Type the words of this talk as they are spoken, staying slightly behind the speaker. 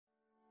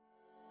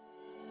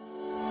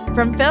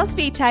From Phil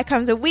Svitek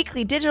comes a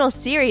weekly digital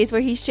series where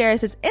he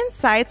shares his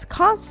insights,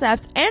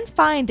 concepts, and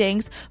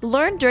findings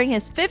learned during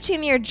his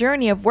 15-year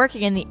journey of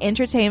working in the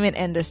entertainment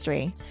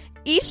industry.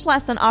 Each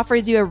lesson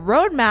offers you a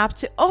roadmap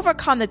to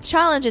overcome the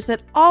challenges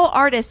that all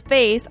artists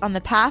face on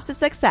the path to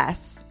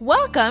success.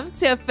 Welcome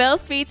to a Phil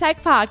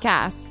Svitek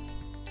podcast.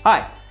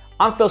 Hi,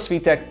 I'm Phil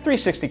Svitek,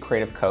 360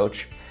 Creative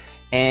Coach,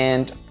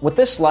 and with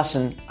this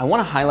lesson, I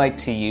want to highlight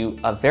to you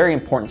a very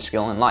important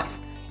skill in life,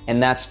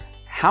 and that's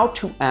how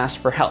to ask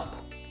for help.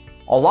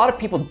 A lot of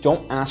people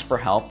don't ask for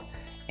help,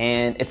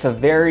 and it's a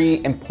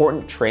very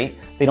important trait.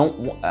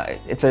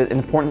 It's an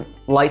important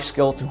life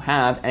skill to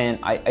have, and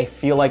I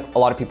feel like a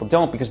lot of people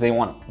don't because they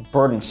want to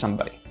burden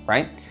somebody,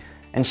 right?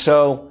 And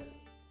so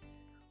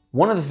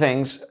one of the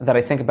things that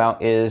I think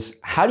about is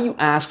how do you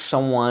ask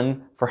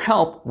someone for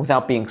help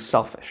without being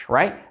selfish,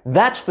 right?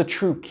 That's the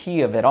true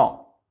key of it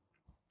all.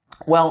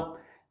 Well,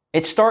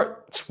 it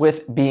starts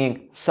with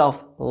being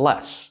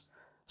selfless.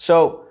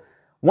 So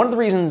one of the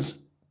reasons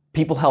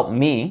people help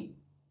me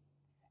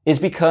is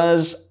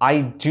because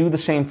I do the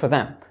same for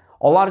them.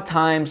 A lot of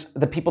times,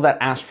 the people that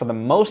ask for the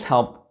most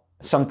help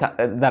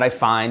that I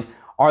find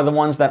are the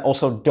ones that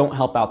also don't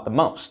help out the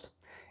most.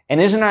 And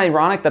isn't it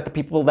ironic that the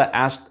people that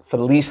ask for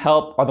the least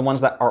help are the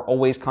ones that are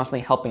always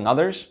constantly helping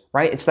others,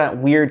 right? It's that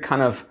weird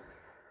kind of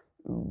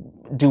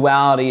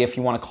duality, if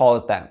you want to call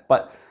it that.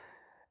 But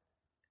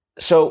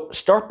so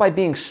start by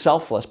being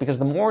selfless, because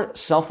the more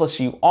selfless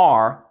you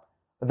are,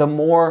 the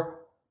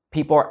more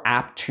people are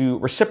apt to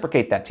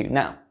reciprocate that to you.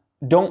 Now,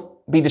 don't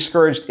be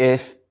discouraged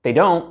if they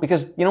don't,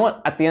 because you know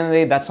what? At the end of the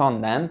day, that's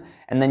on them.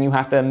 And then you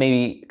have to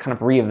maybe kind of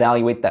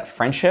reevaluate that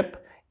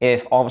friendship.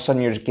 If all of a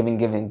sudden you're just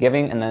giving,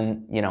 and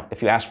then,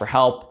 if you ask for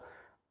help,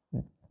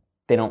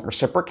 they don't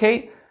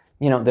reciprocate,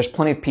 there's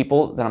plenty of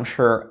people that I'm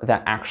sure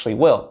that actually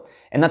will.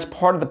 And that's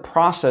part of the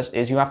process,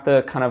 is you have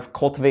to kind of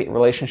cultivate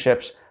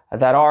relationships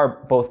that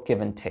are both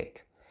give and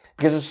take.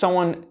 Because if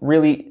someone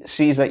really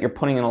sees that you're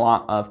putting in a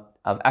lot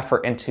of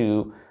effort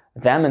into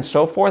them and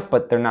so forth,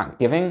 but they're not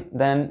giving,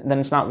 then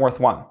it's not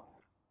worthwhile.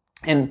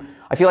 And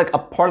I feel like a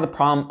part of the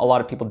problem a lot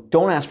of people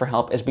don't ask for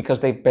help is because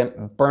they've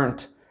been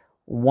burnt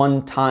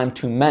one time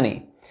too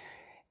many.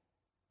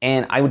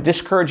 And I would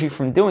discourage you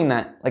from doing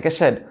that. Like I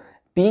said,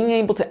 being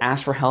able to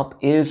ask for help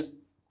is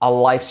a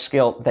life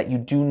skill that you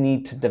do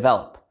need to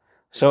develop.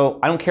 So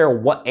I don't care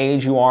what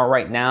age you are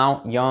right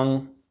now,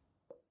 young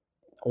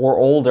or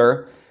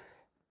older,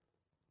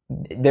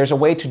 there's a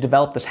way to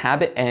develop this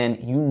habit, and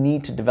you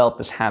need to develop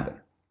this habit.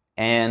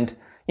 And,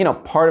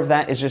 part of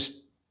that is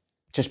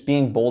just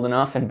being bold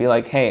enough and be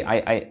like, hey,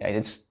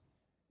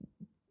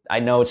 I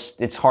know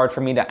it's hard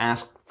for me to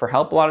ask for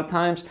help a lot of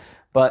times,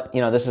 but,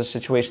 this is a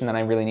situation that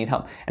I really need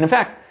help. And in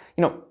fact,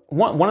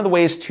 one of the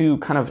ways to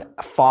kind of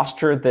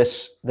foster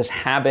this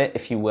habit,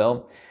 if you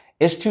will,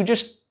 is to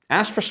just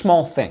ask for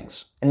small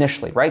things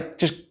initially, right?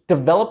 Just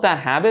develop that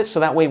habit so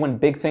that way when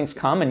big things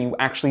come and you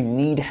actually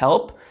need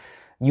help,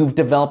 you've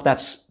developed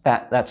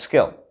that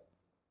skill.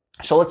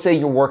 So let's say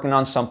you're working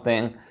on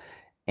something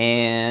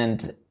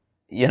and,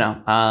 you're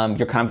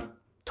kind of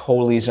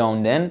totally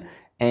zoned in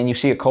and you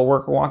see a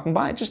coworker walking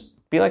by,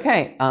 just be like,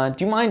 hey,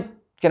 do you mind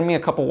getting me a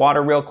cup of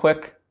water real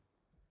quick?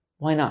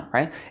 Why not,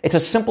 right? It's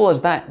as simple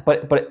as that.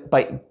 But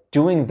by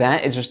doing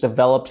that, it just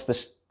develops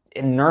this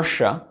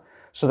inertia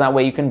so that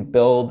way you can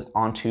build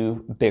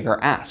onto bigger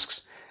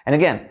asks. And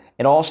again,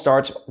 it all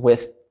starts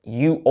with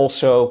you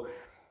also.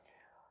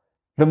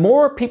 The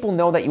more people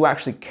know that you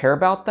actually care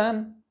about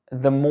them,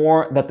 the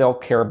more that they'll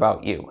care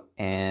about you.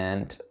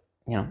 And,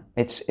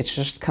 it's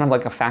just kind of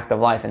like a fact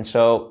of life. And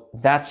so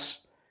that's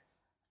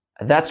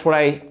what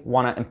I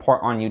want to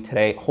impart on you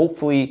today.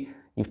 Hopefully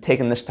you've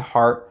taken this to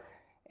heart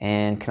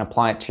and can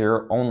apply it to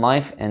your own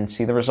life and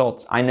see the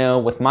results. I know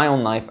with my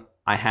own life,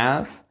 I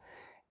have.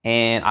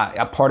 And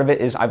a part of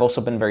it is I've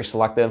also been very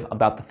selective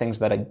about the things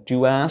that I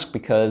do ask,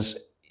 because,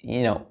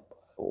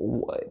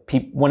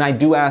 when I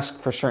do ask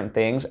for certain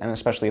things, and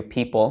especially of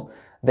people,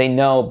 they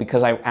know,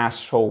 because I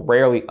ask so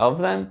rarely of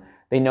them,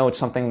 they know it's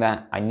something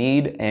that I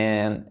need,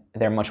 and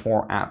they're much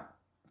more apt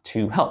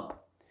to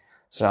help.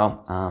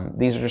 So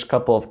these are just a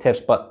couple of tips,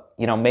 but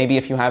maybe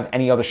if you have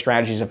any other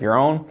strategies of your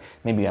own,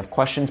 maybe you have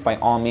questions, by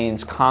all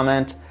means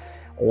comment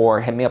or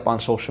hit me up on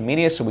social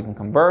media so we can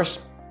converse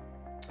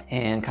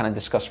and kind of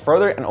discuss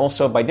further. And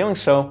also by doing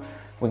so,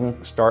 we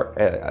can start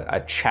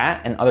a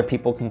chat, and other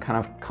people can kind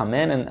of come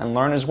in and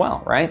learn as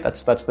well, right?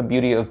 That's the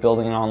beauty of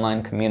building an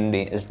online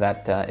community, is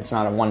that it's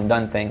not a one and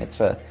done thing.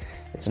 It's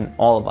an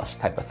all of us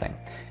type of thing.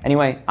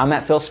 Anyway, I'm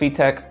at Phil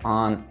Svitek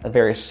on the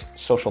various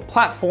social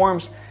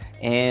platforms.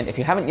 And if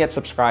you haven't yet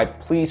subscribed,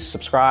 please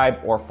subscribe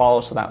or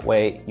follow so that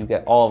way you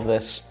get all of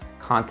this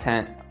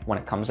content when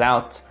it comes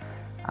out.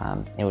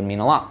 It would mean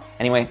a lot.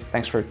 Anyway,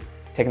 thanks for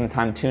taking the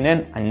time to tune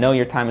in. I know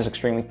your time is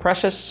extremely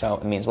precious, so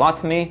it means a lot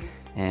to me.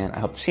 And I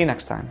hope to see you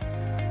next time.